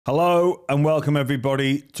Hello and welcome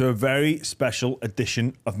everybody to a very special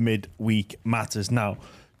edition of Midweek Matters. Now,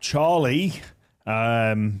 Charlie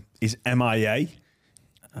is MIA,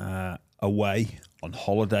 away on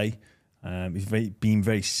holiday. He's been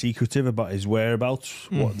very secretive about his whereabouts,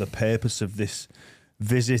 what the purpose of this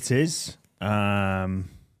visit is.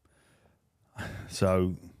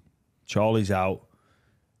 So, Charlie's out.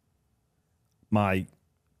 My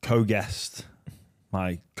co-guest,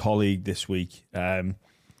 my colleague this week,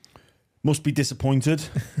 must be disappointed.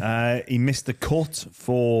 He missed the cut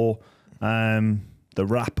for the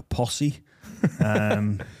rap posse,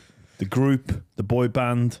 the group, the boy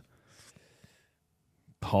band.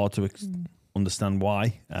 Hard to understand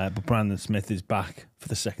why, but Brandon Smith is back for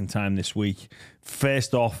the second time this week.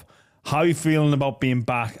 First off, how are you feeling about being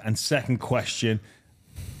back? And second question,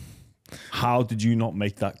 how did you not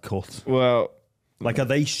make that cut? Well, like, are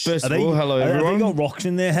they? First of all, hello everyone. Have they got rocks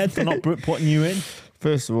in their head for not putting you in?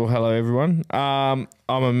 First of all, hello everyone. I'm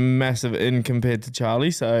a massive in compared to Charlie,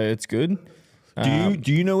 so it's good. Do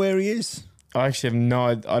you know where he is? I actually have no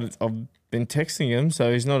idea. I've been texting him,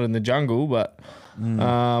 so he's not in the jungle, but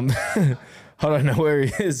I don't know where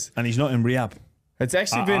he is. And he's not in rehab. It's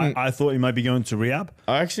actually been... I thought he might be going to rehab.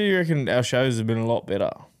 I actually reckon our shows have been a lot better.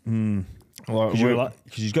 Because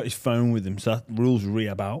he's got his phone with him, so that rules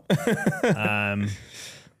rehab out.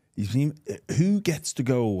 Who gets to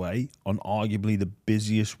go away on arguably the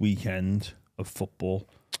busiest weekend of football?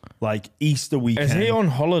 Like Easter weekend. Is he on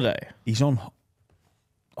holiday? He's on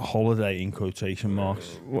holiday in quotation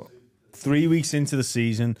marks. What? 3 weeks into the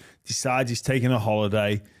season, decides he's taking a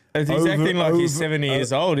holiday. He's acting like he's 70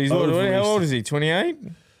 years old. How old is he? 28?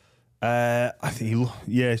 I think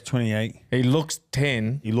he's 28. He looks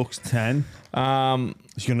 10. He looks 10.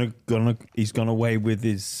 He's gone away with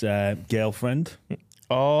his girlfriend.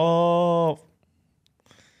 Oh,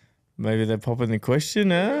 maybe they're popping the question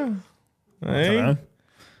now. Hey? I don't know.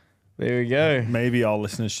 There we go. Maybe our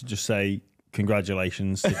listeners should just say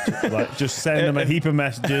congratulations. Just send them a heap of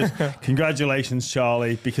messages. Congratulations,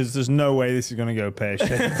 Charlie, because there's no way this is going to go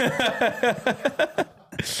pear-shaped.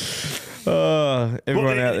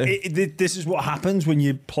 Everyone out there. This is what happens when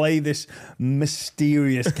you play this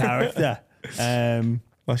mysterious character.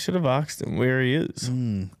 I should have asked him where he is.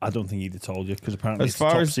 I don't think he'd have told you because apparently it's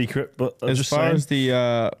top secret. But as far as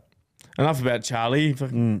the enough about Charlie,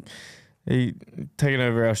 he taking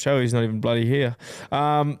over our show. He's not even bloody here.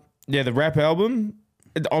 Yeah, the rap album.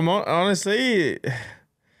 Honestly,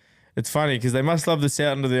 it's funny because they must love the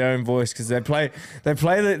sound of their own voice because they play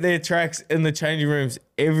their tracks in the changing rooms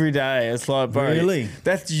every day. It's like, bro, really?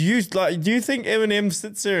 That's used. Like, do you think Eminem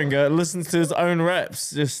sits there and listens to his own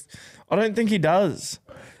raps? I don't think he does.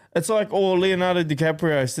 It's like, Leonardo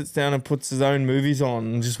DiCaprio sits down and puts his own movies on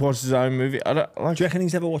and just watches his own movie. I don't like. Do you reckon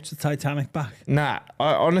he's ever watched the Titanic back? Nah,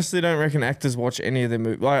 I honestly don't reckon actors watch any of their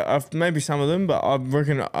movies. Like, maybe some of them, but I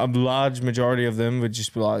reckon a large majority of them would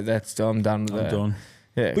just be like, I'm done with that. I'm done.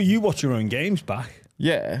 Yeah. But you watch your own games back.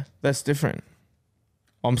 Yeah, that's different.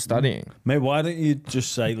 I'm studying. Mate, why don't you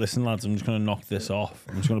just say, listen, lads, I'm just going to knock this off.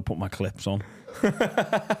 I'm just going to put my clips on.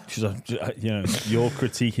 Because you're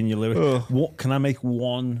critiquing your lyrics. What can I make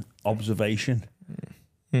one observation?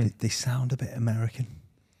 They sound a bit American.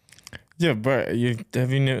 Yeah, bro.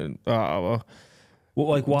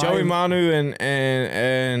 Why? Joey Manu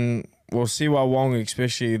and Siwa Wong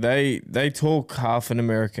especially, they talk half an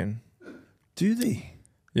American. Do they?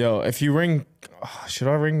 Yo, if you ring, should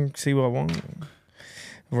I ring Siwa Wong?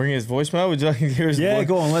 Ring his voicemail? Would you like to hear his voice?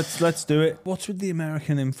 Go on, let's do it. What's with the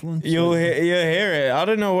American influence? You'll hear it. I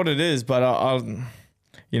don't know what it is, but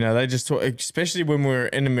they just talk, especially when we're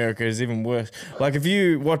in America, it's even worse. Like if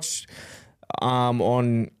you watch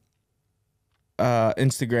on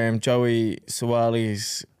Instagram, Joey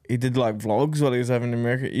Sawali's, he did like vlogs while he was having in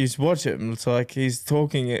America. You just watch it and it's like he's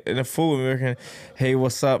talking in a full American, hey,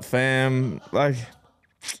 what's up, fam? Like,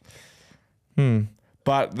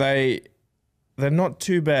 But they're not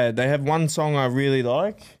too bad. They have one song I really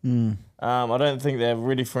like. I don't think they're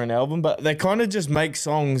ready for an album, but they kind of just make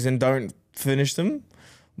songs and don't finish them.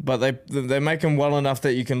 But they make them well enough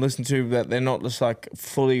that you can listen to that they're not just like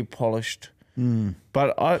fully polished.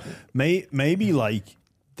 But maybe like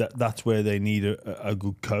that's where they need a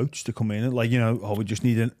good coach to come in. Like, we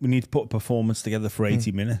need to put a performance together for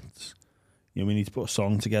 80 minutes. We need to put a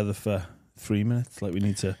song together for 3 minutes. Like we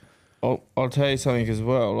need to. I'll tell you something as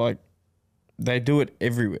well. Like. They do it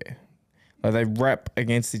everywhere. Like they rap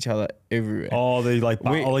against each other everywhere. Oh, they like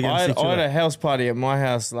battle against each other. I had a house party at my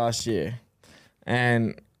house last year,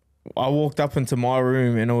 and I walked up into my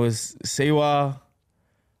room and it was Siwa,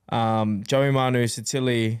 Joey Manu,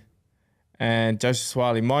 Satili, and Joseph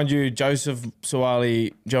Suwali. Mind you, Joseph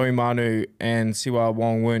Suwali, Joey Manu, and Siwa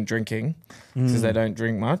Wong weren't drinking because they don't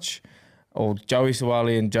drink much. Or Joey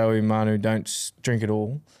Suwali and Joey Manu don't drink at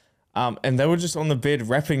all. And they were just on the bed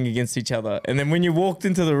rapping against each other. And then when you walked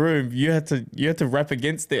into the room, you had to rap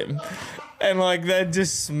against them. And like they'd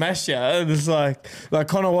just smash you. And it's like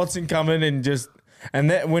Connor Watson come in and just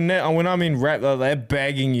when I'm in rap, like, they're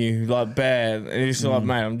bagging you like bad. And you're just like,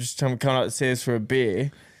 mate, I'm just trying to come upstairs for a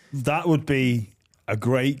beer. That would be a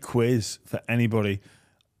great quiz for anybody.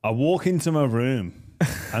 I walk into my room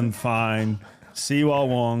and find Siwa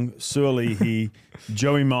Wong, Suolihi,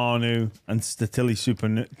 Joey Manu, and Statili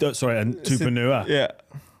Tupanua. Yeah.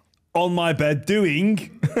 On my bed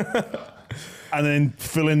doing, and then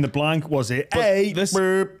fill in the blank. Was it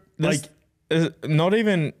not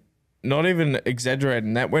even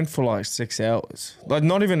exaggerating. That went for like 6 hours. Like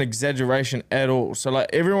not even exaggeration at all. So like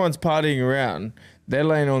everyone's partying around. They're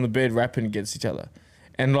laying on the bed rapping against each other,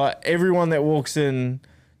 and like everyone that walks in,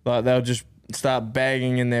 like they'll just start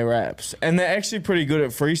bagging in their raps, and they're actually pretty good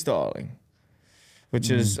at freestyling, which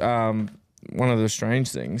is one of the strange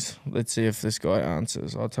things. Let's see if this guy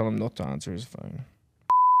answers. I'll tell him not to answer his phone.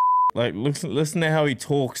 Like, listen to how he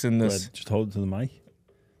talks in this. Just hold it to the mic.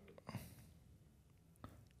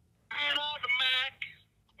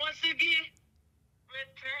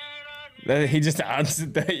 He just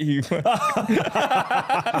answered that.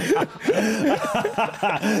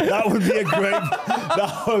 That would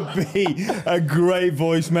be a great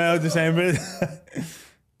voicemail to say.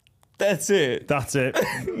 That's it. That's it.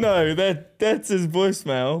 No, that's his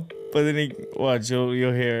voicemail. But then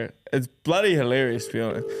you'll hear it. It's bloody hilarious, to be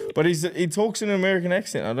honest. But he talks in an American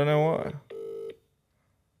accent. I don't know why.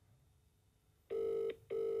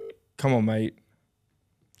 Come on, mate.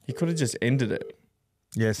 He could have just ended it.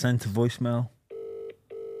 Yeah, send to voicemail.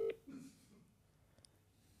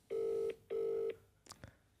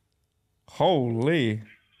 Holy.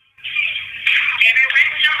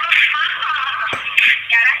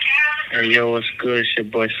 Hey, yo, what's good? It's your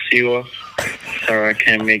boy Siwa. Sorry I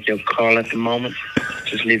can't make your call at the moment.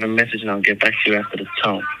 Just leave a message and I'll get back to you after the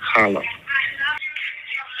tone. Holla.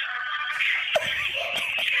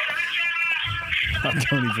 I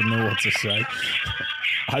don't even know what to say.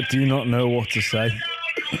 I do not know what to say.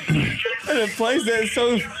 And it plays that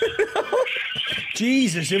song.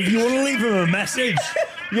 Jesus, if you want to leave him a message,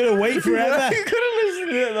 you're going to wait forever. You could have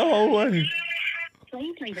listened to it the whole way.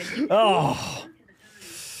 Oh.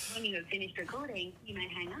 When you have finished recording, you may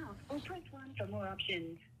hang up or press 1 for more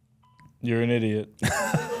options. You're an idiot.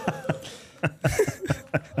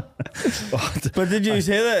 But did you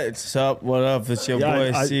hear that? Sup, what up? It's your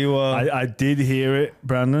boy Siwa. I did hear it,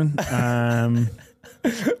 Brandon.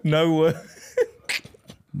 No word.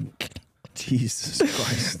 Jesus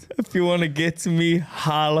Christ. If you want to get to me,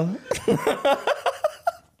 holla.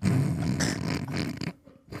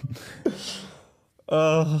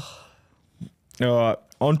 All right,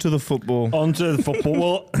 on to the football.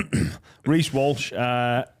 Well, Reece Walsh,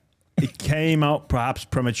 it came out perhaps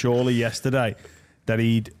prematurely yesterday that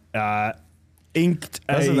he'd inked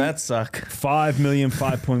Doesn't a that suck?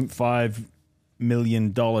 $5.5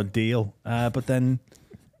 million deal. But then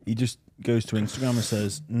he just goes to Instagram and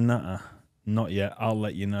says, nah, not yet. I'll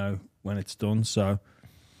let you know when it's done. So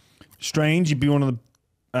strange. He'd be one of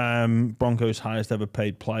the Broncos' highest ever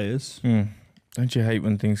paid players. Don't you hate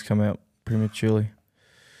when things come out prematurely?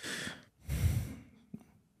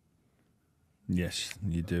 Yes,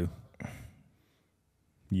 you do.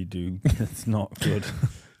 You do. It's not good.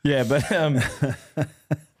 Yeah, but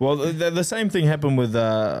well, the same thing happened with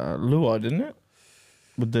Luai, didn't it?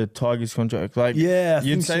 With the Tigers contract, like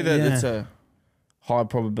you'd say that it's a high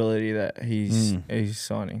probability that he's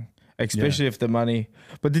signing, especially if the money.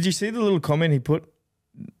 But did you see the little comment he put?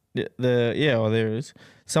 There it is.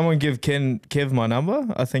 Someone give Kev my number.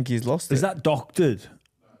 I think he's lost it. Is that doctored?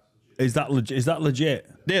 Is that legit?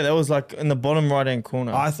 Yeah, that was like in the bottom right hand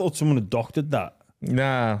corner. I thought someone had doctored that.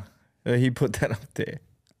 Nah, he put that up there.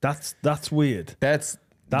 That's weird. That's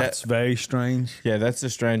very strange. Yeah, that's a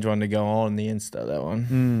strange one to go on the Insta, that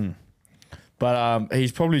one. But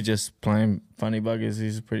he's probably just playing funny buggers.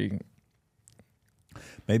 He's pretty...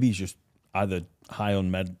 Maybe he's just either high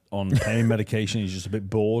on pain medication. He's just a bit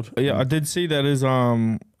bored. Yeah, I did see that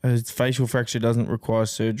his facial fracture doesn't require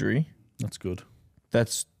surgery. That's good. I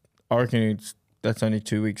reckon that's only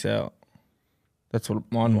 2 weeks out. That's what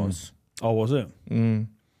mine was. Oh, was it? I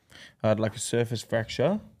had like a surface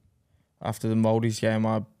fracture. After the Maldives game,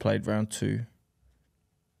 I played round 2.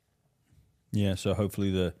 Yeah, so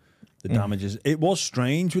hopefully the damages. It was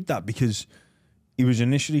strange with that because he was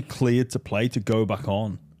initially cleared to play to go back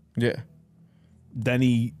on. Yeah.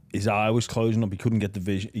 then his eye was closing up. He couldn't get the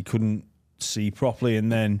vision. He couldn't see properly,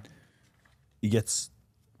 and then he gets.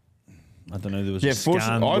 I don't know. There was a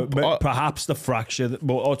scan, but perhaps the fracture.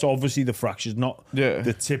 Well, it's obviously the fracture's not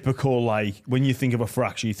the typical like when you think of a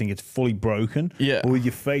fracture, you think it's fully broken. Yeah. But with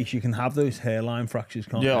your face, you can have those hairline fractures.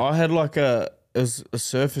 Can't you? I had like a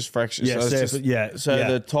surface fracture. Yeah, so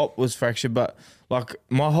the top was fractured, but like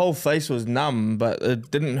my whole face was numb, but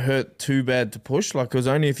it didn't hurt too bad to push. Like it was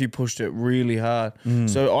only if you pushed it really hard.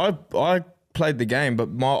 So I played the game, but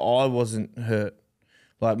my eye wasn't hurt.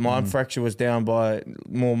 Like my fracture was down by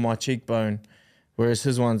more my cheekbone, whereas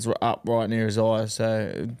his ones were up right near his eye,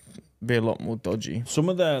 so it'd be a lot more dodgy. Some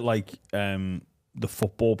of the like the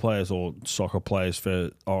football players or soccer players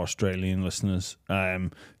for our Australian listeners,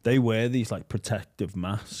 they wear these like protective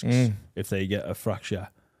masks if they get a fracture.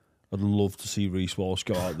 I'd love to see Reece Walsh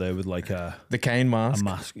go out there with like the cane mask. A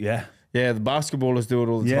mask, yeah. Yeah, the basketballers do it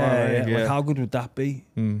all the time. Yeah. Like how good would that be?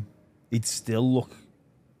 He'd still look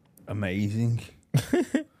amazing.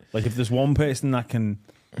 Like if there's one person that can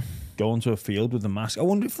go onto a field with a mask, I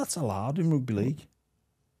wonder if that's allowed in rugby league.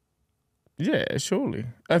 Yeah, surely.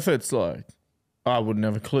 If it's like, I wouldn't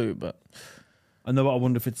have a clue, but I know. But I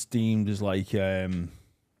wonder if it's deemed as like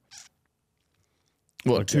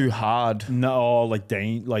what, too hard? No, like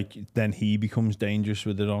then he becomes dangerous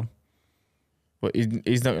with it on. Well,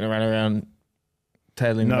 he's not going to run around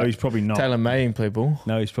he's probably not. Tailor-making people.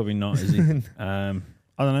 No, he's probably not, is he?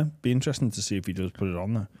 I don't know. Be interesting to see if he does put it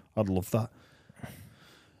on there. I'd love that.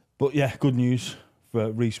 But yeah, good news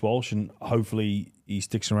for Reece Walsh, and hopefully he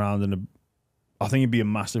sticks around. And I think it'd be a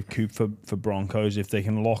massive coup for Broncos if they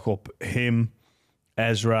can lock up him,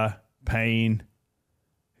 Ezra, Payne,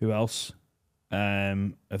 who else?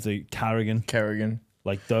 If they Carrigan,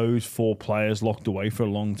 like those 4 players locked away for a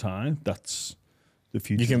long time. That's the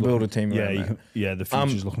future. You can build a team around that. The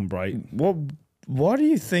future's looking bright. Why do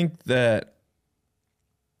you think that,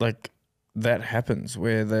 like, that happens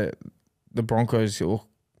where the Broncos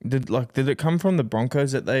did it come from the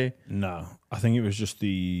Broncos that they? No, I think it was just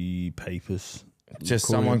the papers. Just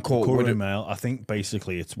someone caught Courier Mail. I think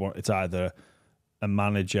basically it's either a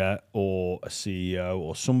manager or a CEO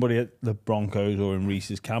or somebody at the Broncos or in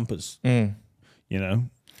Reece's campus. You know,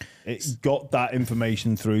 it got that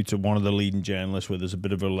information through to one of the leading journalists where there's a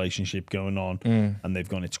bit of a relationship going on, and they've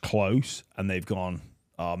gone, it's close, and they've gone,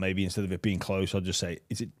 oh, maybe instead of it being close, I'll just say,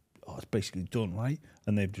 it's basically done, right?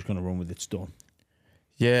 And they've just going to run with it's done.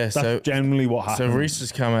 Yeah, that's generally what happened. So Reece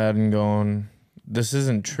has come out and gone, this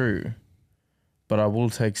isn't true, but I will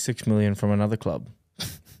take $6 million from another club.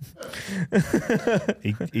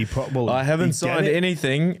 he probably. I haven't signed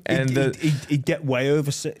anything, and he'd get way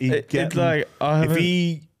over.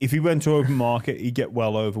 If he went to open market, he'd get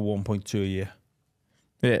well over 1.2 a year.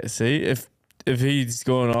 Yeah. See, if he's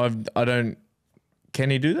gone, I don't.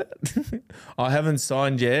 Can he do that? I haven't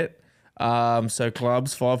signed yet. So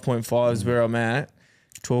clubs 5.5 is where I'm at.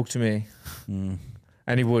 Talk to me.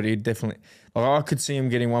 And he would. He'd definitely. Like, I could see him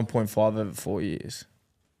getting 1.5 over 4 years.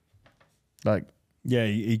 Like. Yeah,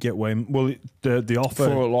 you get way. Well, the offer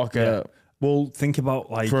for like a. Well, think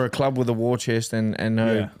about like for a club with a war chest and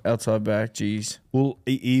no outside back. Geez. Well,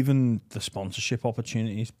 even the sponsorship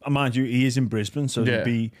opportunities. Mind you, he is in Brisbane, so there'd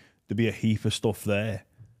be a heap of stuff there.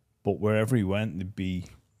 But wherever he went, they'd be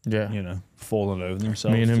falling over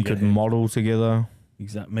themselves. Me and him could model together.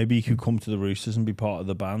 Exactly. Maybe he could come to the Roosters and be part of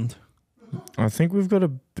the band. I think we've got a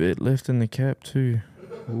bit left in the cap too.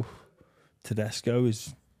 Oof. Tedesco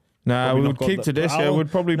is. No, we would keep Tedesco.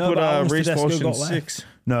 We'd probably put Reece Walsh in 6.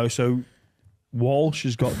 No, so Walsh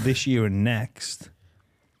has got this year and next.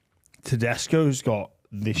 Tedesco's got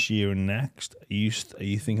this year and next. Are you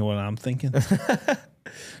thinking what I'm thinking?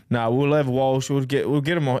 No, we'll have Walsh. We'll get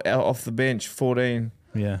him off the bench. 14.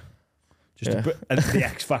 Yeah, the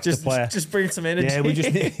X Factor player. Just bring some energy. Yeah,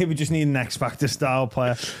 we just need an X Factor style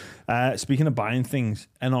player. Speaking of buying things,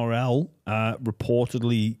 NRL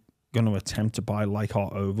reportedly going to attempt to buy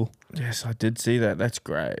Leichhardt Oval. Yes, I did see that. That's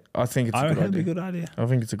great. I think it's a good idea. I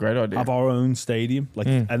think it's a great idea. Have our own stadium,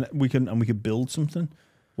 and we could build something.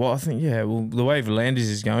 Well, I think well, the way Volandis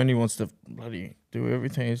is going, he wants to bloody do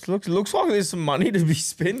everything. It looks like there's some money to be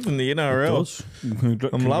spent in the NRL. It does.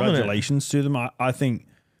 I'm loving it. Congratulations to them. I think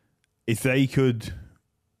if they could,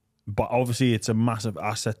 but obviously it's a massive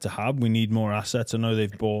asset to have. We need more assets. I know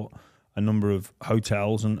they've bought a number of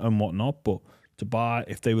hotels and whatnot, but to buy,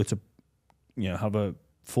 if they were to, have a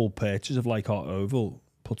full purchase of Leichhardt Oval,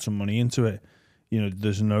 put some money into it,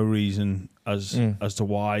 there's no reason as to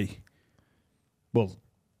why. Well,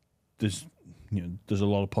 there's a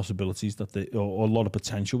lot of possibilities or a lot of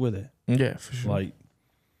potential with it. Yeah, for sure. Like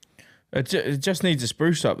it just needs a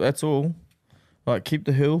spruce up. That's all. Like, keep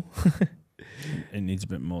the hill. It needs a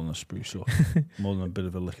bit more than a spruce up, more than a bit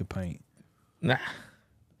of a lick of paint. Nah,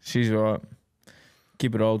 she's all right.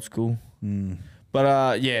 Keep it old school. Mm.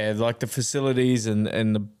 But yeah, like the facilities and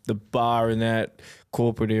the bar and that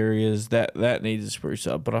corporate areas that needs to spruce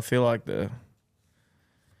up. But I feel like the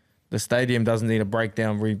stadium doesn't need a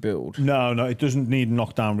breakdown rebuild. No, it doesn't need a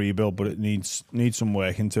knockdown rebuild, but it needs some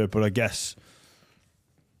work into it. But I guess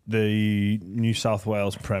the New South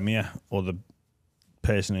Wales Premier or the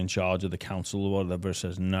person in charge of the council or whatever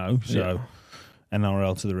says no. So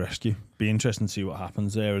NRL to the rescue. Be interesting to see what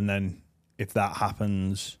happens there, and then if that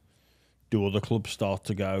happens, do other clubs start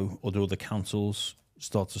to go, or do other councils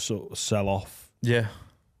start to sort of sell off the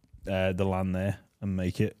land there and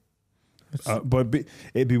make it? But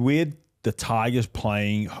it'd be weird, the Tigers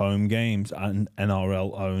playing home games at an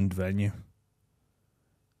NRL-owned venue.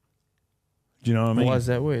 Do you know what I mean? Why is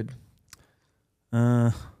that weird?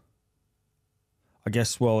 I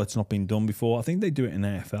guess, well, it's not been done before. I think they do it in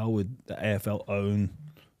AFL, with the AFL own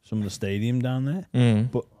some of the stadium down there.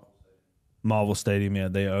 But Marvel Stadium, yeah,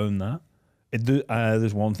 they own that.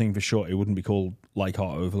 There's one thing for sure, it wouldn't be called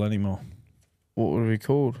Leichhardt Oval anymore. What would it be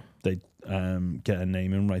called? They'd get a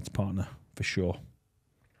naming rights partner for sure,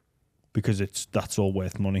 because that's all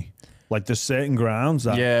worth money. Like, there's certain grounds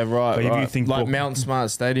that... Yeah, right. If you think like Mount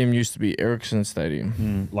Smart Stadium used to be Ericsson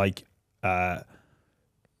Stadium. Like Brookvale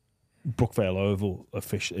Oval,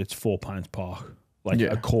 it's £4 Park. Like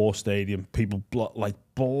a core stadium, people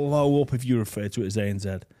blow up if you refer to it as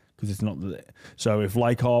ANZ, because it's not. So if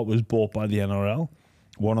Leichhardt was bought by the NRL,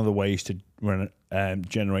 one of the ways to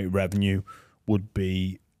generate revenue would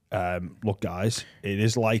be, look, guys, it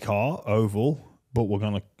is Leichhardt Oval, but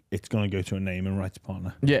it's gonna go to a naming rights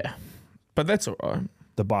partner. Yeah, but that's all right.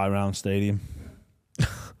 The Buy-Round Stadium.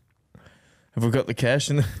 Have we got the cash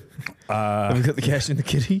in the? Have we got the cash in the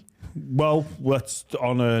kitty? Well, let's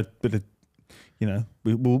on a bit of,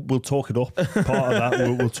 we'll talk it up. Part of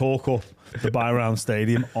that, we'll talk up the Buy-Round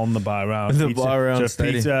Stadium on the Buy-Round. The Buy-Round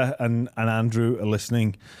Stadium. Peter and Andrew are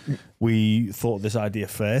listening. We thought of this idea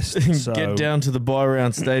first. So, get down to the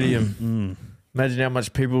Buy-Round Stadium. Imagine how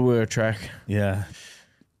much people will attract. Yeah,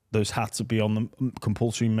 those hats would be on the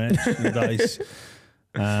compulsory merchandise.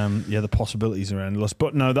 The possibilities are endless.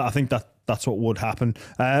 But no, I think that's what would happen.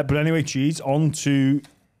 But anyway, Cheese, on to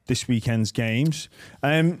this weekend's games.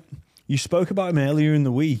 You spoke about him earlier in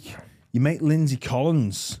the week. Your mate Lindsay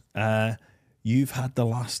Collins, you've had the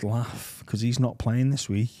last laugh because he's not playing this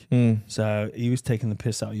week. So he was taking the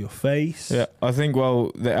piss out of your face. Yeah, I think,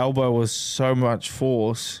 the elbow was so much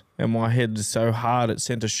force and my head is so hard it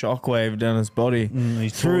sent a shockwave down his body.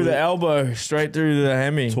 Through the elbow, straight through the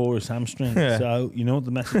hammy. Tore his hamstring. Yeah. So you know what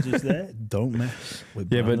the message is there? Don't mess with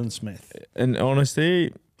Brandon Smith. In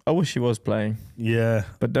honesty, I wish he was playing. Yeah.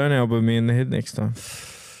 But don't elbow me in the head next time.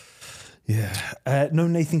 Yeah. No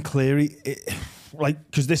Nathan Cleary.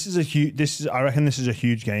 Because I reckon this is a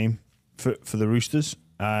huge game for the Roosters.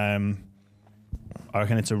 I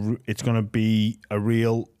reckon it's going to be a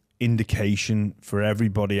real indication for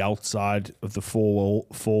everybody outside of the four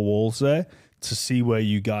walls there to see where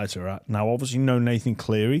you guys are at. Now, obviously, no Nathan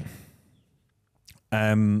Cleary.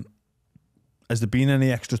 Has there been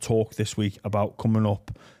any extra talk this week about coming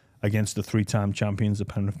up against the 3-time champions, the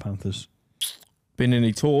Penrith Panthers? Been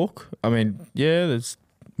any talk? I mean, yeah, there's...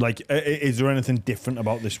 is there anything different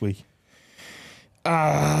about this week?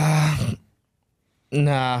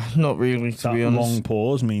 Nah, not really, to be honest. Long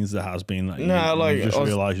pause means there has been. You just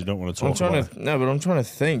realise you don't want to talk about it. No, but I'm trying to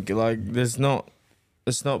think. It's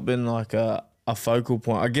not been like a focal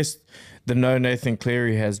point. I guess the no Nathan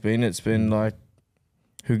Cleary has been. It's been like,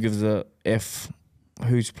 who gives a F,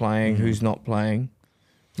 who's playing, who's not playing.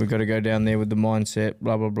 We've got to go down there with the mindset,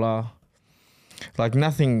 blah, blah, blah. Like,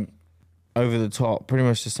 nothing over the top, pretty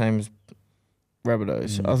much the same as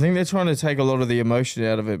Rabbitohs. I think they're trying to take a lot of the emotion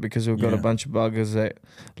out of it because we've got a bunch of buggers that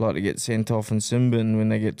like to get sent off and Simbin when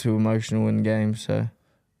they get too emotional in games. So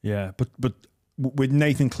yeah, but with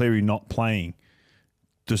Nathan Cleary not playing,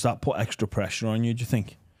 does that put extra pressure on you, do you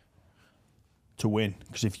think, to win?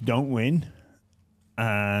 Because if you don't win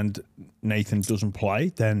and Nathan doesn't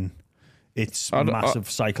play, then it's massive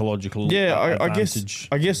psychological advantage.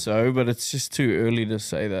 I guess so, but it's just too early to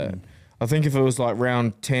say that. I think if it was like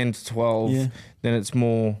round 10 to 12, then it's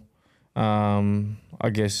more, I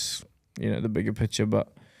guess, the bigger picture. But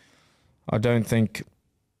I don't think...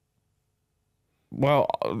 Well,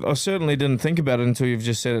 I certainly didn't think about it until you've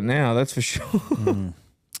just said it now, that's for sure.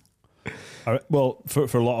 Well,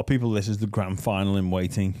 for a lot of people, this is the grand final in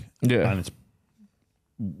waiting. Yeah. And it's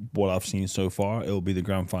what I've seen so far. It'll be the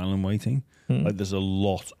grand final in waiting. Like, there's a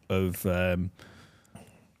lot of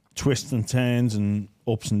twists and turns and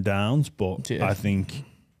ups and downs, but Yeah. I think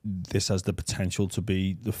this has the potential to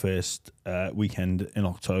be the first weekend in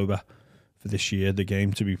October for this year, the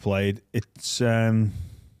game to be played. It's an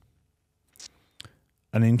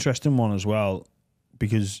interesting one as well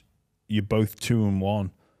because you're both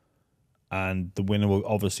 2-1, and the winner will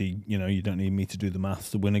obviously, you don't need me to do the maths.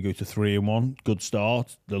 The winner goes to 3-1, good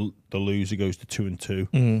start. The loser goes to 2-2,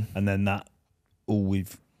 and then that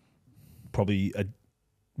we've probably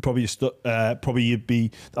you'd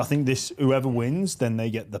be. I think this whoever wins, then they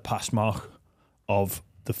get the pass mark of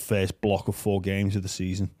the first block of 4 games of the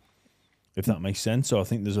season, if that makes sense. So I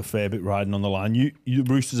think there's a fair bit riding on the line. You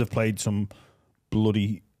Roosters have played some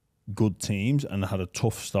bloody good teams and had a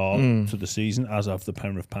tough start to the season, as have the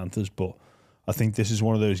Penrith Panthers. But I think this is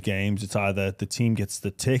one of those games. It's either the team gets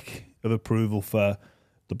the tick of approval for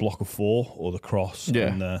the block of 4 or the cross.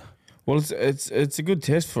 Yeah. And, well, it's a good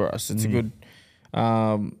test for us. It's a good,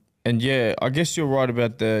 and yeah, I guess you're right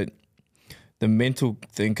about the mental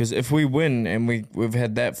thing, because if we win and we've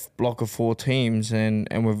had that block of 4 teams and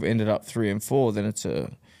we've ended up 3-4, then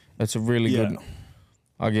it's a really good,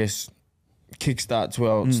 I guess, kickstart to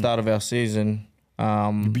our start of our season.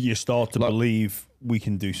 but you start to believe we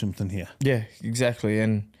can do something here. Yeah, exactly,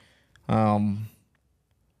 and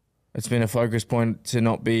it's been a focus point to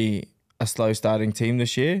not be a slow starting team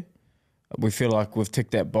this year. We feel like we've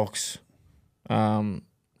ticked that box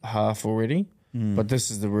half already, but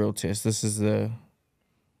this is the real test. This is the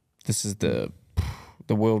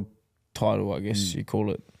world title, I guess you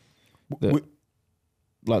call it.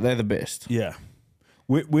 Like they're the best. Yeah,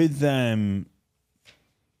 with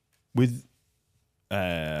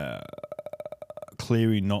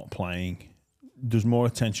Cleary not playing, does more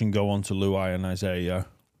attention go on to Luai and Isaiah?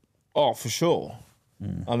 Oh, for sure.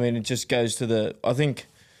 I mean, it just goes to I think,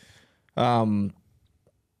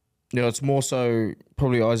 it's more so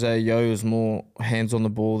probably Isaiah Yo is more hands on the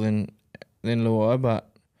ball than Luai, but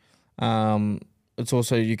it's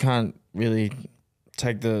also you can't really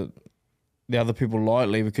take the other people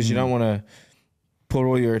lightly, because you don't want to put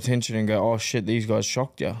all your attention and go, oh shit, these guys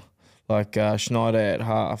shocked you. Like Schneider at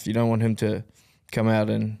half, you don't want him to come out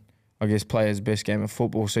and, I guess, play his best game of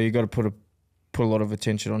football. So you got to put a lot of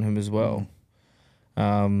attention on him as well,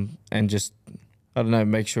 and just, I don't know,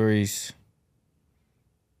 make sure he's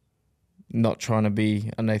not trying to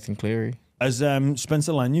be a Nathan Cleary. Has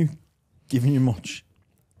Spencer Lanu given you much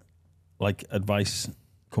advice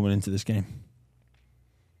coming into this game?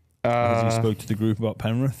 Has he spoke to the group about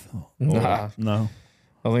Penrith? Nah. No.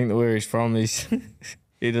 I think that where he's from,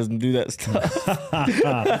 he doesn't do that stuff. I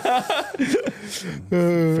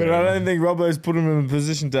don't think Robbo's put him in a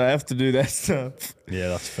position to have to do that stuff. Yeah,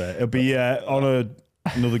 that's fair. It'll be on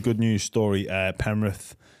another good news story.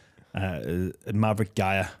 Penrith, Maverick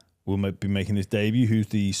Geyer will be making his debut, who's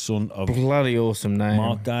the son of Bloody awesome name.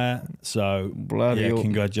 Mark Geyer. So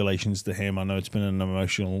congratulations to him. I know it's been an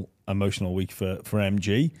emotional week for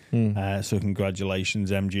MG. So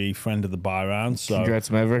congratulations, MG, friend of the buy round. So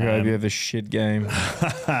congrats, Maverick. I hope you have a shit game.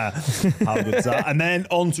 How good's that? And then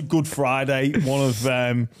on to Good Friday, one of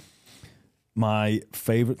my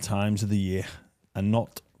favourite times of the year, and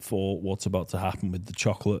not for what's about to happen with the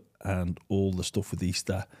chocolate and all the stuff with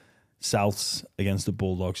Easter. Souths against the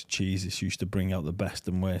Bulldogs. Jesus used to bring out the best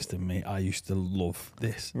and worst in me. I used to love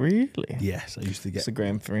this. Really? Yes, I used to get. It's a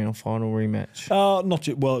grand final rematch. Well,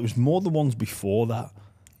 it was more the ones before that.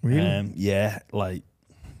 Really? Yeah, like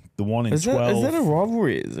the one in 12. Is that a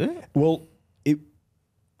rivalry, is it? Well, it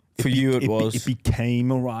was. It became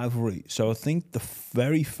a rivalry. So I think the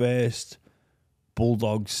very first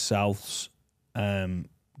Bulldogs Souths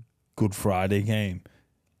Good Friday game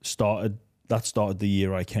started the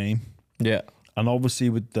year I came. Yeah. And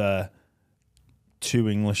obviously with the 2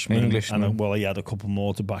 Englishmen. And he had a couple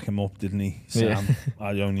more to back him up, didn't he, Sam? Yeah.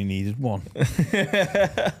 I only needed one.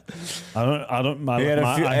 I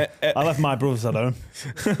left my brothers at home.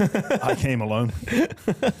 I came alone.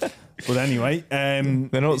 But anyway,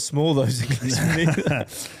 they're not small, those Englishmen either.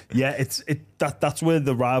 Yeah, that's where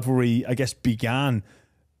the rivalry, I guess, began.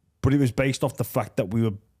 But it was based off the fact that we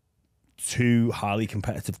were 2 highly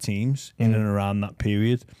competitive teams in and around that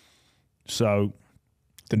period. So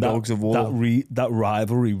the dogs of war. That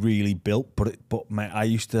rivalry really built, but mate, I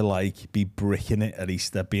used to be bricking it at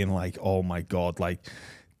Easter, being like, oh my God, we're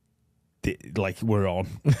on.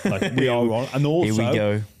 We are on. And also, here we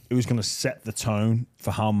go. It was going to set the tone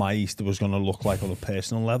for how my Easter was going to look like on a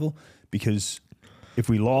personal level, because if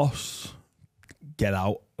we lost, get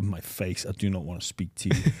out of my face. I do not want to speak to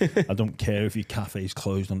you. I don't care if your cafe is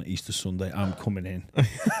closed on Easter Sunday. I'm coming in.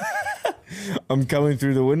 I'm coming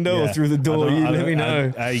through the window or through the door. You let me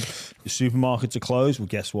know. Hey, supermarkets are closed. Well,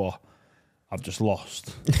 guess what? I've just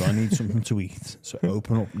lost, so I need something to eat. So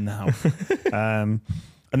open up now.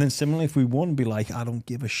 And then similarly, if we won, be like, I don't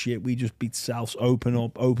give a shit. We just beat Souths. Open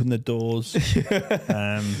up, open the doors.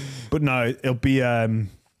 But no, it'll be.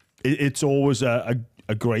 It's always a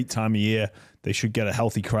great time of year. They should get a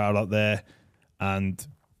healthy crowd out there, and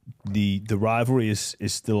the rivalry is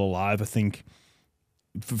still alive. I think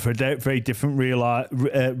for very different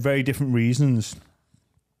reasons.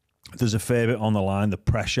 There's a fair bit on the line. The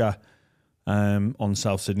pressure on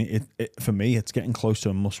South Sydney. For me, it's getting close to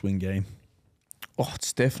a must-win game. Oh,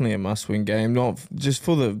 it's definitely a must-win game. Not just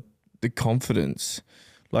for the confidence.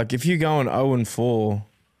 Like if you're going 0-4,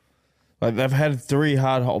 like they've had 3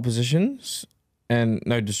 hard oppositions, and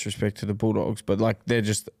no disrespect to the Bulldogs, but like they're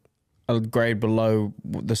just a grade below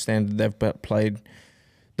the standard they've played.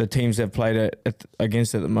 The teams they've played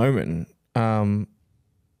against at the moment.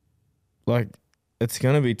 Like it's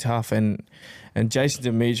going to be tough, and Jason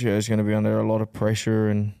Demetrio is going to be under a lot of pressure,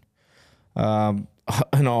 and I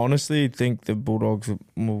honestly think the Bulldogs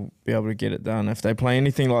will be able to get it done if they play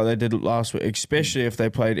anything like they did last week, especially if they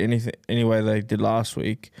played any way they did last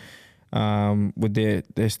week, with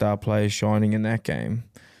their star players shining in that game,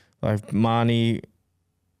 like Marnie,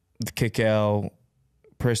 Kickow,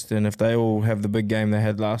 Preston. If they all have the big game they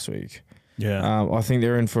had last week, I think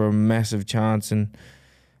they're in for a massive chance. And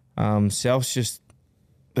South's just,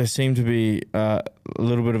 they seem to be a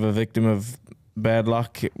little bit of a victim of bad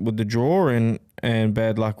luck with the draw and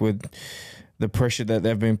bad luck with the pressure that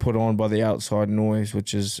they've been put on by the outside noise,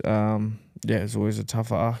 which is it's always a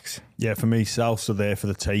tough ask. Yeah, for me, Souths are there for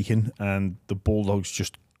the taking, and the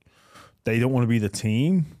Bulldogs they don't want to be the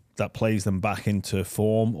team that plays them back into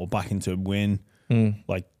form or back into win,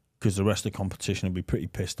 like, because the rest of the competition will be pretty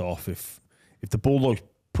pissed off if the Bulldogs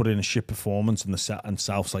put in a shit performance and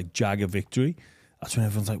Souths like jag a victory. That's when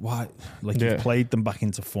everyone's like, why? Like, you've played them back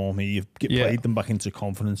into form here. You've played them back into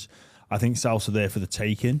confidence. I think Souths are there for the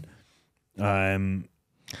taking. Addo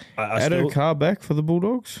Carr back for the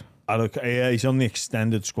Bulldogs? Yeah, he's on the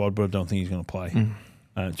extended squad, but I don't think he's going to play.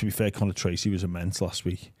 To be fair, Connor Tracy was immense last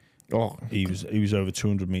week. Oh, he was over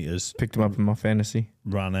 200 metres. Picked him up in my fantasy.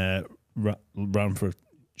 Ran for a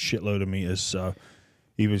shitload of metres, so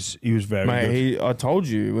he was very good. I told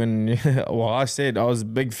you when I said I was a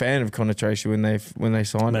big fan of Connor Tracy when they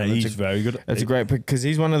signed him. He's very good. It's a great pick because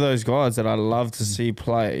he's one of those guys that I love to see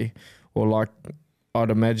play, or like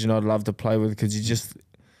I'd imagine I'd love to play with, because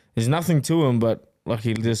there's nothing to him, but like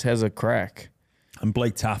he just has a crack. And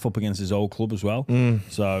Blake Taff up against his old club as well,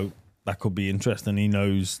 so that could be interesting. He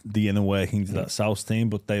knows the inner workings of that South team,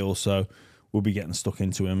 but they also will be getting stuck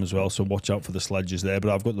into him as well. So watch out for the sledges there.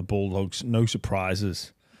 But I've got the Bulldogs. No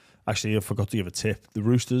surprises. Actually, I forgot to give a tip. The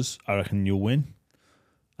Roosters, I reckon you'll win.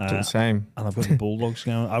 Same. And I've got the Bulldogs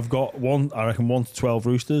going. I've got 1 to 12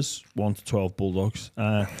 Roosters, 1 to 12 Bulldogs.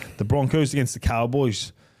 The Broncos against the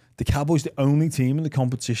Cowboys. The Cowboys, the only team in the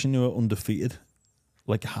competition who are undefeated.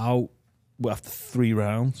 Like how, after 3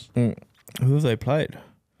 rounds. Who have they played?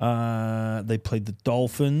 They played the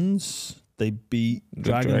Dolphins. They beat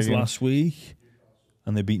Dragons last week,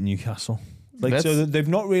 and they beat Newcastle. So they've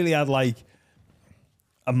not really had like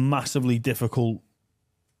a massively difficult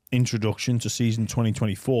introduction to season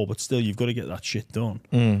 2024, but still, you've got to get that shit done.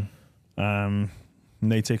 And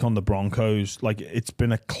they take on the Broncos. Like, it's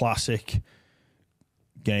been a classic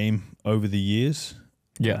game over the years.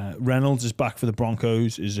 Yeah, Reynolds is back for the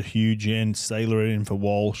Broncos. Is a huge in. Saylor in for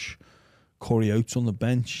Walsh. Corey Oates on the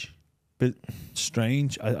bench. Bit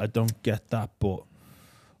strange. I don't get that, but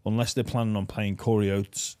unless they're planning on playing Corey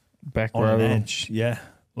Oates back on an edge,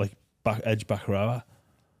 like back rower,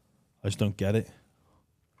 I just don't get it.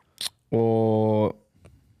 Or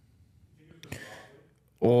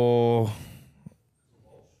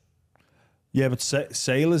yeah, but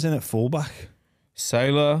Saylor's in at fullback.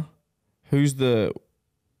 Saylor, who's the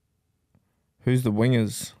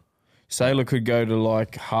wingers? Saylor could go to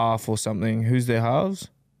like half or something. Who's their halves?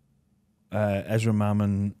 Ezra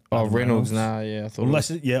Mammon. Reynolds. Nah, yeah. I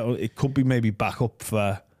thought it could be maybe backup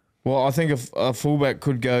for. Well, I think a fullback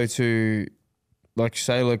could go to, like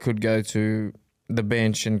Saylor could go to the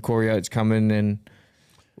bench and Corey Oates come in and.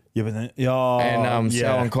 Yeah, but then,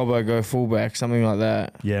 Sal and Cobbo go fullback, something like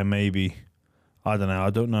that. Yeah, maybe. I don't know.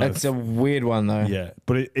 I don't know. It's a weird one though. Yeah,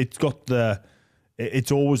 but it's got the.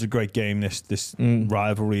 It's always a great game. This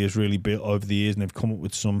rivalry has really built over the years, and they've come up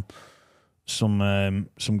with some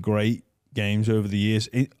great games over the years.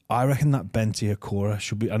 I reckon that Benti Akora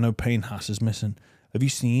should be. I know Payne Haas is missing. Have you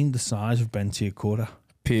seen the size of Benti Akora?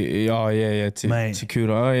 Oh yeah. Mate. Takuda.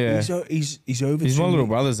 Oh yeah. He's over. He's my little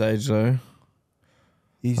brother's age though.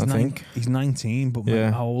 I think he's 19, but mate,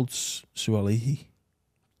 Yeah. how old's Sualihi?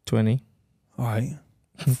 20. All right,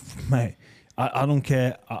 mate. I don't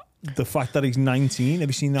care. The fact that he's 19. Have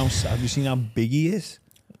you seen how big he is?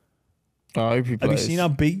 I hope he Have plays. you seen how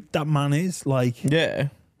big that man is? Like, Yeah.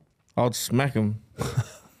 I'd smack him.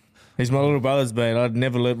 He's my little brother's mate. I'd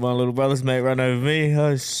never let my little brother's mate run over me.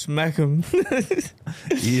 I'd smack him.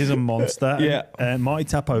 he is a monster. Yeah. Marty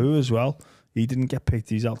Tapu as well. He didn't get picked.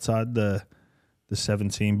 He's outside the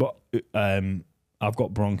 17. But I've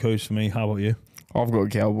got Broncos for me. How about you? I've got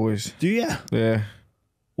Cowboys. Do you? Yeah.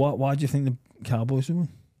 Why do you think the Cowboys will win?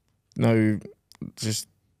 No, just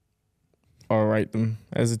I rate them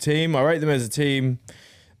as a team.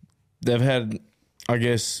 They've had, I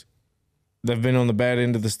guess, they've been on the bad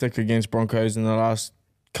end of the stick against Broncos in the last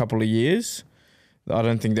couple of years. I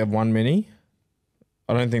don't think they've won many.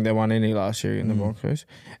 I don't think they won any last year in the Broncos.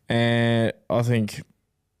 And I think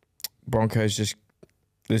Broncos just,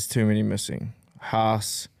 there's too many missing.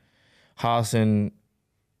 Haas and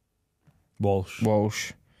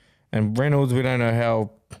Walsh. And Reynolds, we don't know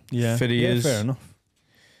how fit he is. Fair enough.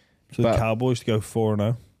 So But- the Cowboys to go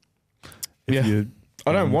 4-0. Yeah.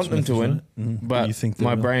 I don't want them to win, but you think they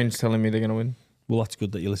my will? brain's telling me they're going to win. Well, that's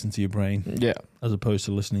good that you listen to your brain Yeah. as opposed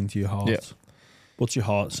to listening to your heart. Yeah. What's your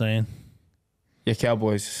heart saying? Yeah,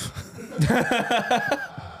 Cowboys.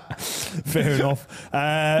 Fair enough.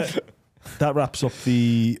 That wraps up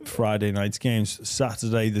the Friday night's games.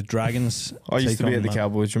 Saturday, the Dragons. I used take to be on at the Man-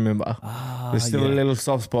 Cowboys, remember? There's still a little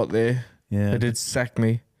soft spot there. Yeah, They did sack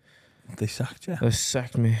me. they sacked you. They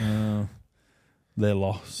sacked me. Their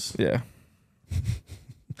loss. Yeah.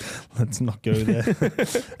 Let's not go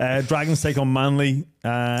there. Dragons take on Manly.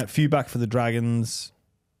 Few back for the Dragons.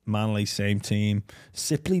 Manly, same team.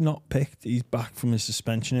 Sipley not picked. He's back from his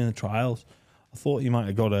suspension in the trials. I thought he might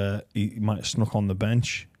have snuck on the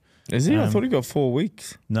bench. Is he? I thought he got 4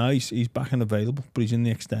 weeks. No, he's back and available, but he's in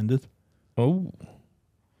the extended. Oh.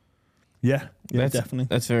 Yeah, That's definitely.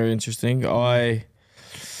 That's very interesting. Manly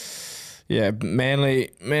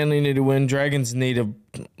need to win. Dragons need to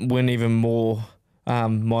win even more.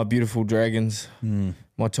 My beautiful Dragons.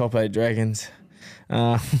 My top 8 Dragons.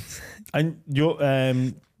 And your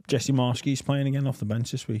Jesse Marski's playing again off the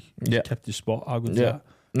bench this week. He's Yeah. kept his spot. How good's Yeah. that?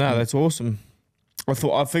 No, that's awesome.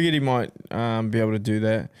 I figured he might be able to do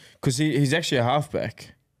that because he's actually a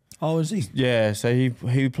halfback. Oh, is he? Yeah, so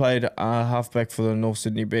he played halfback for the North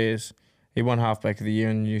Sydney Bears. He won halfback of the year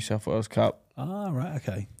in the New South Wales Cup. Ah, right,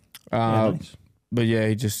 okay. Nice. But yeah,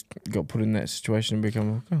 he just got put in that situation and become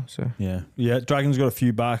a hooker. So Yeah. Dragons got a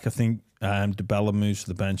few back. I think DeBella moves to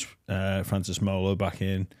the bench. Francis Molo back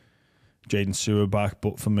in. Jaden Sewer back.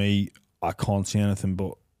 But for me, I can't see anything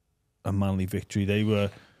but a Manly victory. They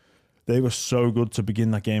were so good to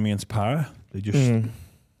begin that game against Para. They just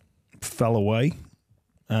fell away.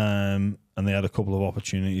 And they had a couple of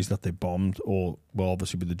opportunities that they bombed,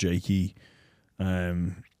 obviously with the Jakey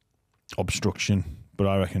obstruction. But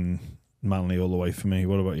I reckon Manly all the way for me.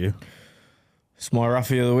 What about you? it's my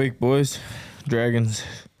roughie of the week, boys. Dragons.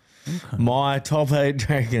 Okay. My top 8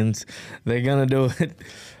 Dragons. They're gonna do it.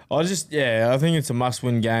 I think it's a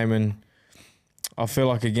must-win game, and I feel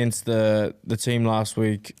like against the team last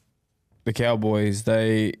week, the Cowboys,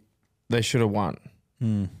 they should have won.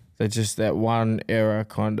 They're just that one error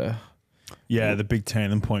kind of. Yeah, the big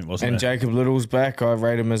turning point, wasn't And it? Jacob Little's back. I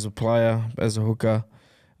rate him as a player, as a hooker.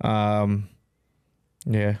 Yeah.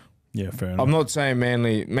 Yeah, fair enough. I'm not saying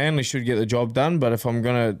Manly should get the job done, but if I'm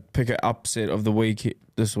going to pick an upset of the week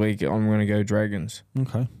this week, I'm going to go Dragons.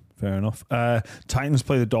 Okay, fair enough. Titans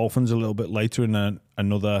play the Dolphins a little bit later in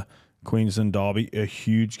another Queensland derby. A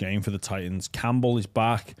huge game for the Titans. Campbell is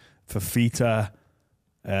back. Fafita,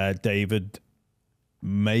 David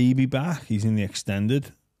may be back. He's in the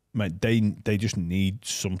extended. Mate, they just need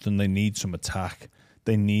something. They need some attack.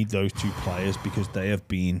 They need those two players because they have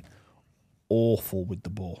been awful with the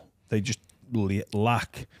ball. They just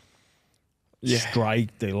lack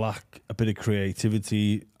strike. They lack a bit of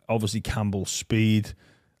creativity. Obviously, Campbell's speed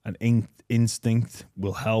and instinct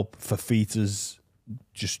will help. Fafita's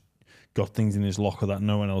just got things in his locker that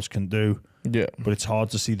no one else can do. Yeah. But it's hard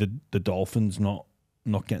to see the Dolphins not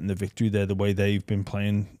getting the victory there the way they've been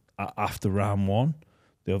playing after round one.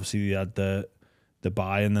 They obviously had the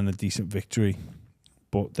bye and then a decent victory.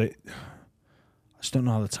 But I just don't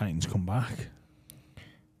know how the Titans come back.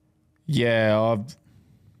 Yeah,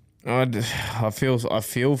 I feel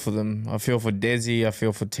for them. I feel for Desi. I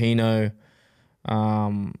feel for Tino.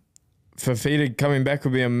 Fafita coming back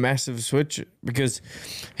would be a massive switch because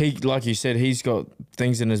he, like you said, he's got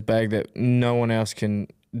things in his bag that no one else can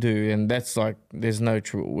do, and that's like there's no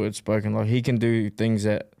true word spoken. Like he can do things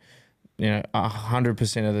that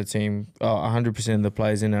 100% of the team, 100% of the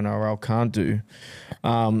players in NRL can't do.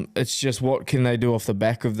 It's just what can they do off the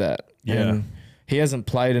back of that? Yeah, and he hasn't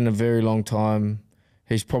played in a very long time.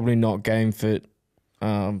 He's probably not game fit.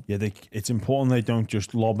 It's important they don't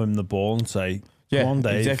just lob him the ball and say, Yeah, "Come on,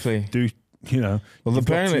 Dave, exactly. do well, you've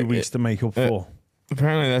got 2 weeks to make up for."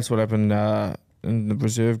 Apparently, that's what happened in the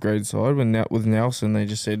reserve grade side with Nelson. They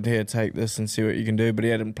just said, "Here, take this and see what you can do." But he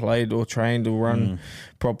hadn't played or trained or run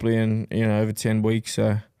properly in over 10 weeks.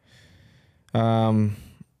 So, I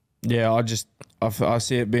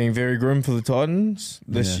see it being very grim for the Titans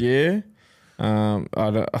this year. You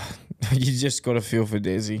just got to feel for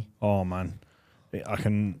Desi. Oh man,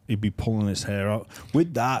 he'd be pulling his hair out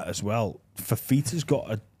with that as well. Fafita's got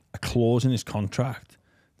a clause in his contract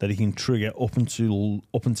that he can trigger up until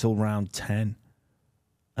round 10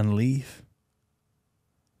 and leave.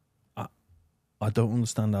 I don't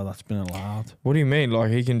understand how that's been allowed. What do you mean? Like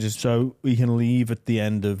he can just he can leave at the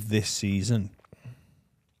end of this season.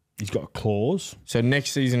 He's got a clause. So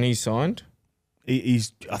next season he's signed. I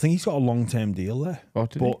think he's got a long-term deal there. Oh,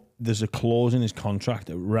 but there's a clause in his contract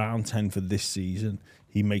at round 10 for this season.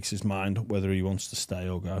 He makes his mind up whether he wants to stay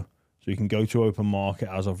or go. So he can go to open market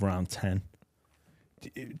as of round 10.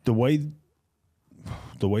 The way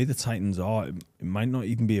the Titans are, it might not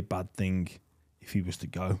even be a bad thing if he was to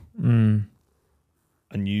go. And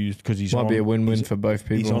used because he's might be a win-win for both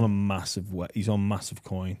people. He's on massive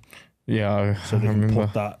coin. Yeah, so they can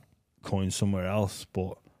put that coin somewhere else.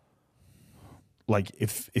 But like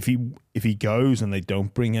if he goes and they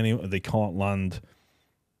don't bring they can't land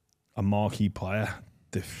a marquee player,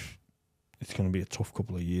 it's going to be a tough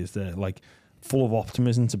couple of years there. Like full of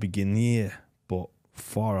optimism to begin the year, but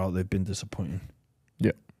far out they've been disappointing.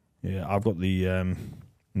 Yeah, I've got the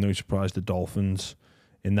no surprise the Dolphins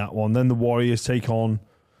in that one. Then the Warriors take on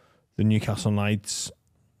the Newcastle Knights.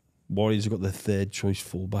 Warriors have got their third choice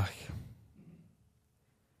fullback.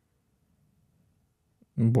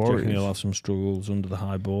 Warriors. He'll have some struggles under the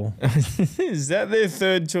high ball. Is that their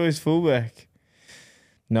third choice fullback?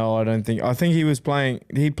 No, I don't think. I think he was playing.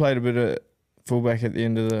 He played a bit of fullback at the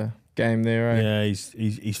end of the game there. Right? Yeah,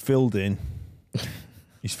 he's filled in.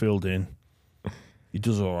 He's filled in. He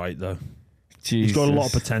does all right though. Jesus. He's got a lot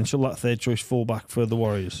of potential. That third choice fullback for the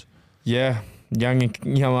Warriors. Yeah, young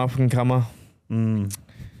up and comer. I'm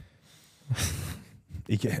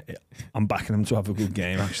backing him to have a good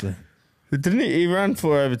game actually. Didn't he ran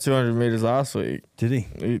for over 200 metres last week? Did he?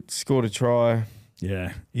 He scored a try.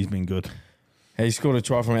 Yeah, he's been good. He scored a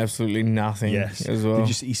try from absolutely nothing as well.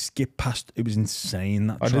 He skipped past. It was insane,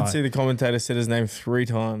 that I try. did see the commentator said his name 3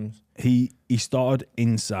 times. He started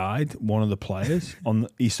inside one of the players.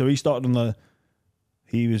 He started on the...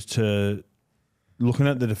 He was looking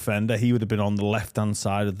at the defender. He would have been on the left-hand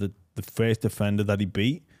side of the first defender that he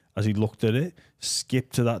beat as he looked at it.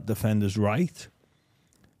 Skipped to that defender's right.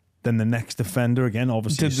 Then the next defender, again,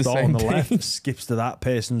 obviously start on the left, skips to that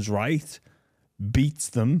person's right, beats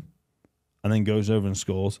them, and then goes over and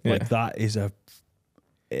scores. Yeah. Like that is an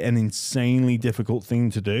insanely difficult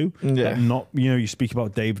thing to do. Yeah. Not, you speak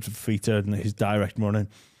about David Fafita and his direct running.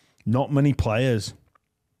 Not many players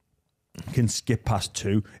can skip past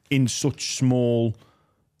 2 in such small,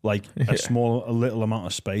 a little amount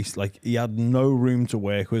of space. Like he had no room to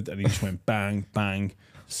work with, and he just went bang, bang.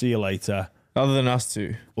 See you later. Other than us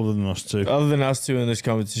two in this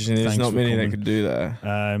competition, there's not many that could do that.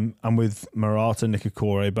 And with Murata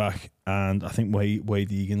Nikokore back, and I think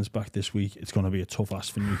Wade Egan's back this week, it's going to be a tough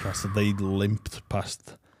ask for Newcastle. They limped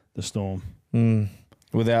past the Storm.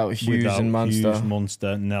 Without Hughes and Munster. Hughes,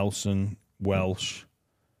 Munster, Nelson, Welsh.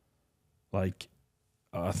 Like,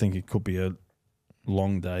 I think it could be a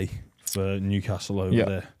long day for Newcastle over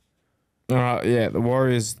there. All right, yeah, the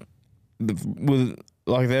Warriors,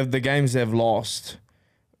 the games they've lost,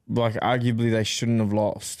 like arguably they shouldn't have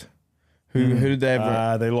lost. Who did they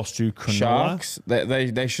ever? They lost to Cronulla. Sharks.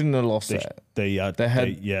 They shouldn't have lost that. They had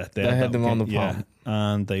them on the pump,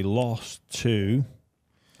 and they lost to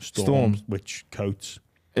Storm. Which Coates?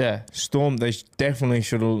 Yeah, Storm. They definitely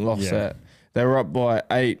should have lost that. They were up by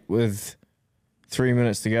 8 with 3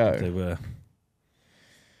 minutes to go. They were.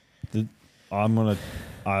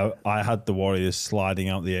 I had the Warriors sliding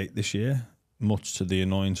out the 8 this year, much to the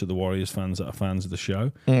annoyance of the Warriors fans that are fans of the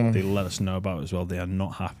show. They let us know about it as well. They are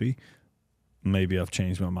not happy. Maybe I've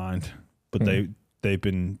changed my mind, but they've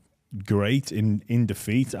been great in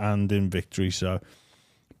defeat and in victory. So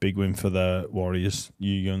Big win for the Warriors.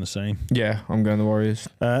 You going the same? Yeah, I'm going the Warriors.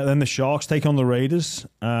 Then the Sharks take on the Raiders.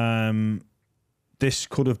 This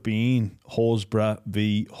could have been Horsburgh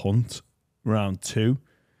v Hunt round 2.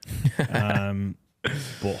 But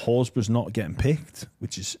Horsburgh's not getting picked,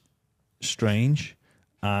 which is strange.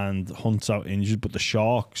 And Hunt's out injured. But the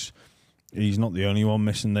Sharks, he's not the only one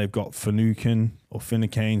missing. They've got Finucane,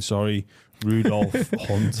 Rudolph,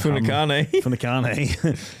 Hunt. Finucane. Finucane.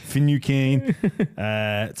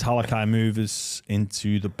 Talakai movers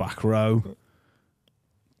into the back row.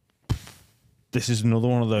 This is another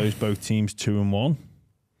one of those, both teams 2-1.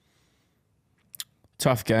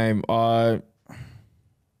 Tough game. I've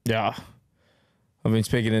been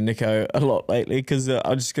speaking to Nico a lot lately because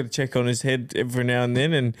I just got to check on his head every now and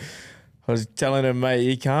then, and I was telling him, mate,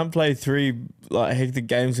 you can't play 3 like hectic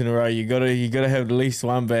games in a row. You gotta have at least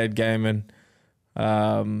one bad game. And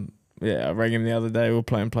I rang him the other day. We were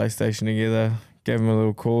playing PlayStation together. Gave him a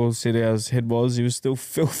little call, said how his head was. He was still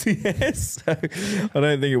filthy ass. So I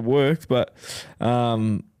don't think it worked, but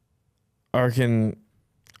I reckon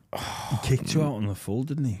He kicked you out on the full,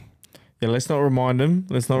 didn't he? Yeah, let's not remind him.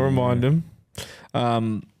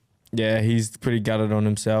 He's pretty gutted on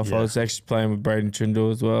himself. Yeah. I was actually playing with Braden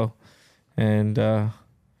Trindle as well. And,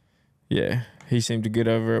 he seemed to get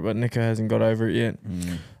over it, but Nico hasn't got over it yet.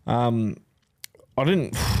 The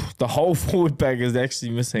whole forward pack is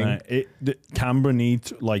actually missing. Canberra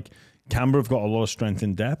have got a lot of strength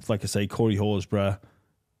in depth. Like I say, Corey Horsburgh,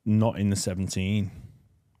 not in the 17.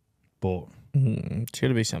 But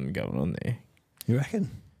should be something going on there. You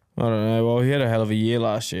reckon? I don't know. Well, he had a hell of a year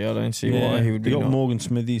last year. I don't see why he would be. They got Morgan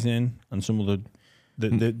Smithies in and some of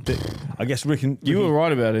the I guess You were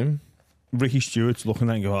right about him. Ricky Stewart's looking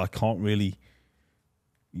at it and go, I can't really,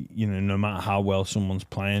 no matter how well someone's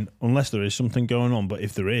playing, unless there is something going on. But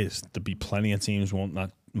if there is, there'd be plenty of teams want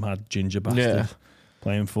that mad ginger bastard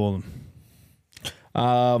playing for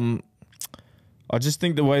them. I just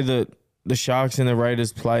think the way that the Sharks and the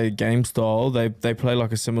Raiders play game style, they play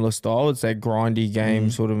like a similar style. It's that grindy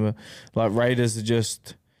game sort of. Like Raiders are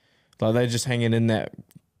just like they're just hanging in that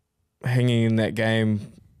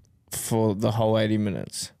game for the whole 80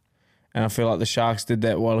 minutes. And I feel like the Sharks did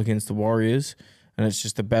that well against the Warriors, and it's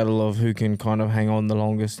just a battle of who can kind of hang on the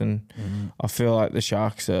longest. And I feel like the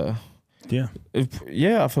Sharks are. I feel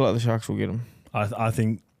like the Sharks will get them. I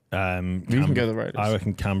think. You can go the Raiders. I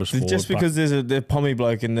reckon Canberra's forward. Just because there's a pommy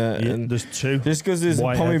bloke in the... there's 2. Just because there's a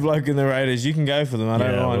pommy bloke in the Raiders, you can go for them. I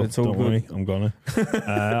don't mind. It's all good. Worry, I'm gonna.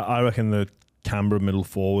 I reckon the Canberra middle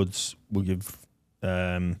forwards will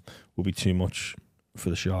be too much for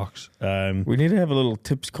the Sharks. We need to have a little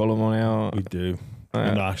tips column on our... We do.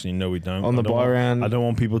 No, we don't. On the buy round. I don't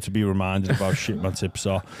want people to be reminded about shit my tips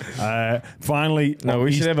are. Finally... No,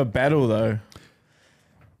 we should have a battle, though.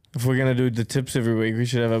 If we're going to do the tips every week, we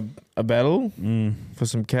should have a battle for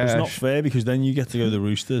some cash. It's not fair because then you get to go the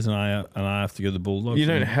Roosters and I have to go the Bulldogs. You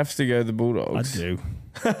don't have to go the Bulldogs. I do.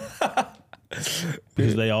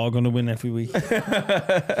 Because they are going to win every week.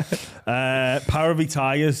 Para v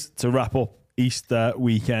Tigers to wrap up Easter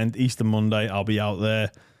weekend. Easter Monday, I'll be out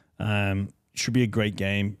there. Should be a great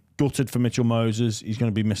game. Gutted for Mitchell Moses. He's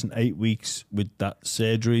going to be missing 8 weeks with that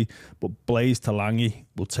surgery. But Blaze Talangi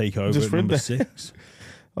will take over at number 6.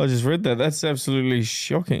 I just read that. That's absolutely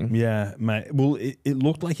shocking. Yeah, mate. Well, it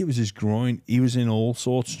looked like it was his groin. He was in all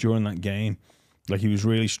sorts during that game. Like he was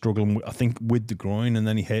really struggling, I think, with the groin, and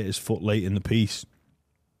then he hit his foot late in the piece.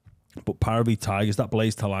 But Para v Tigers, that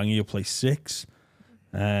Blaze Talangi will play 6.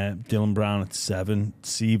 Dylan Brown at 7.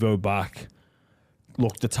 Sivo back.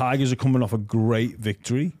 Look, the Tigers are coming off a great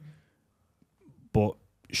victory, but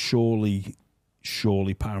surely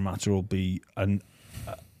Parramatta will be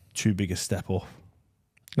too big a step up.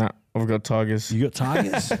 Nah, I've got Tigers. You got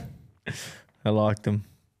Tigers? I liked them.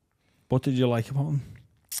 What did you like about them?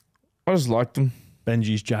 I just liked them.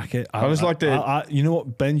 Benji's jacket. I just liked it. You know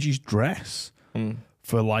what? Benji's dress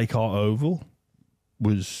for Leichhardt Oval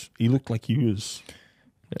he looked like he was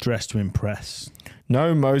dressed to impress.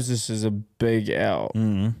 No, Moses is a big out,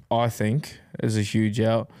 I think, is a huge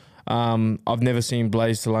out. I've never seen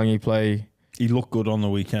Blaze Talangi play. He looked good on the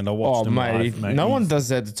weekend. I watched him live, mate. No one does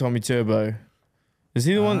that to Tommy Turbo. Is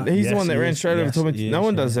he the one? He's the one that ran straight over Tommy. No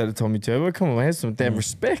one does that to Tommy Turbo. Come on, man, have some damn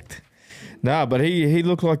respect. Nah, but he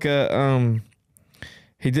looked like he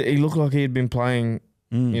looked like he had been playing,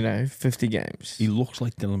 50 games. He looks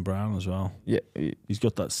like Dylan Brown as well. Yeah, he's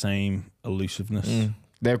got that same elusiveness.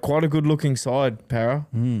 They're quite a good looking side, Para.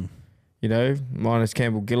 Minus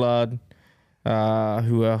Campbell Gillard.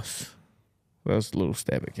 Who else? Well, that was a little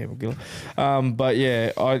stab at Campbell Gillard. But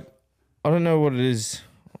yeah, I don't know what it is.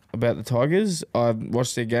 about the Tigers. I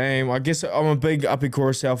watched their game. I guess I'm a big Uppy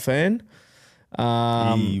Coruscant fan.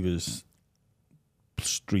 He was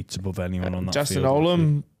streets above anyone on that Justin field.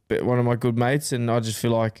 Olam, one of my good mates, and I just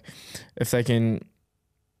feel like if they can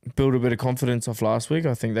build a bit of confidence off last week,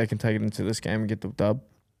 I think they can take it into this game and get the dub.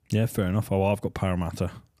 Yeah, fair enough. Oh, I've got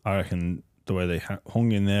Parramatta. I reckon the way they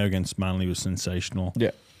hung in there against Manly was sensational.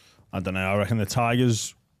 Yeah. I don't know. I reckon the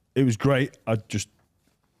Tigers, it was great. I just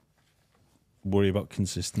worry about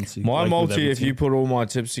consistency. My like multi, if you put all my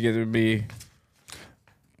tips together, would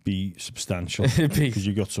be substantial because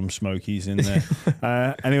you got some smokies in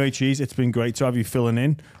there. Anyway, Cheese, it's been great to have you filling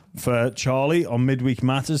in for Charlie on Midweek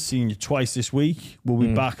Matters. Seeing you twice this week. We'll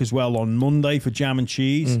be back as well on Monday for Jam and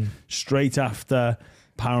Cheese. Straight after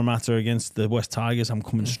Parramatta against the West Tigers, I'm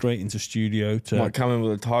coming straight into studio to might come in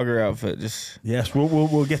with a tiger outfit. Yes,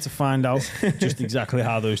 we'll get to find out just exactly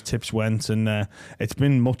how those tips went, and it's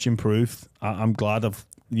been much improved. I'm glad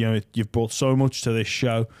you've brought so much to this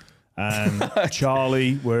show. And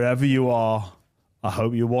Charlie, wherever you are, I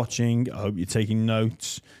hope you're watching. I hope you're taking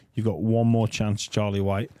notes. You've got one more chance, Charlie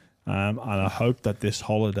White, and I hope that this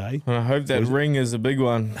holiday. And I hope that ring is a big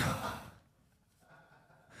one.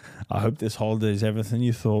 I hope this holiday is everything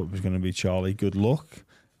you thought it was going to be, Charlie. Good luck,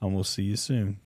 and we'll see you soon.